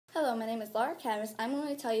Hello, my name is Laura Cadmus. I'm going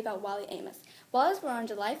to tell you about Wally Amos. Wally was born on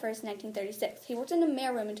July 1st, 1936. He worked in the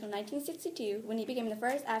mailroom until 1962 when he became the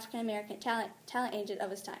first African-American talent agent of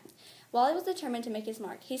his time. Wally was determined to make his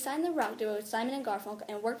mark. He signed the rock duo with Simon and Garfunkel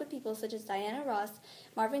and worked with people such as Diana Ross,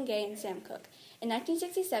 Marvin Gaye, and Sam Cooke. In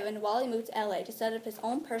 1967, Wally moved to LA to set up his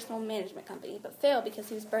own personal management company, but failed because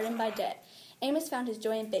he was burdened by debt. Amos found his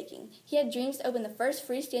joy in baking. He had dreams to open the first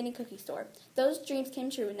freestanding cookie store. Those dreams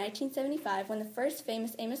came true in 1975 when the first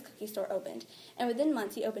famous Amos cookie store opened, and within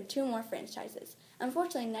months he opened 2 more franchises.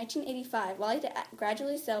 Unfortunately, in 1985, Wally had to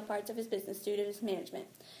gradually sell parts of his business due to his management,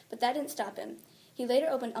 but that didn't stop him. He later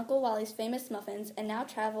opened Uncle Wally's Famous Muffins and now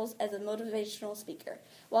travels as a motivational speaker.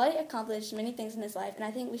 Wally accomplished many things in his life, and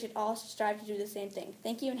I think we should all strive to do the same thing.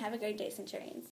 Thank you and have a great day, Centurions.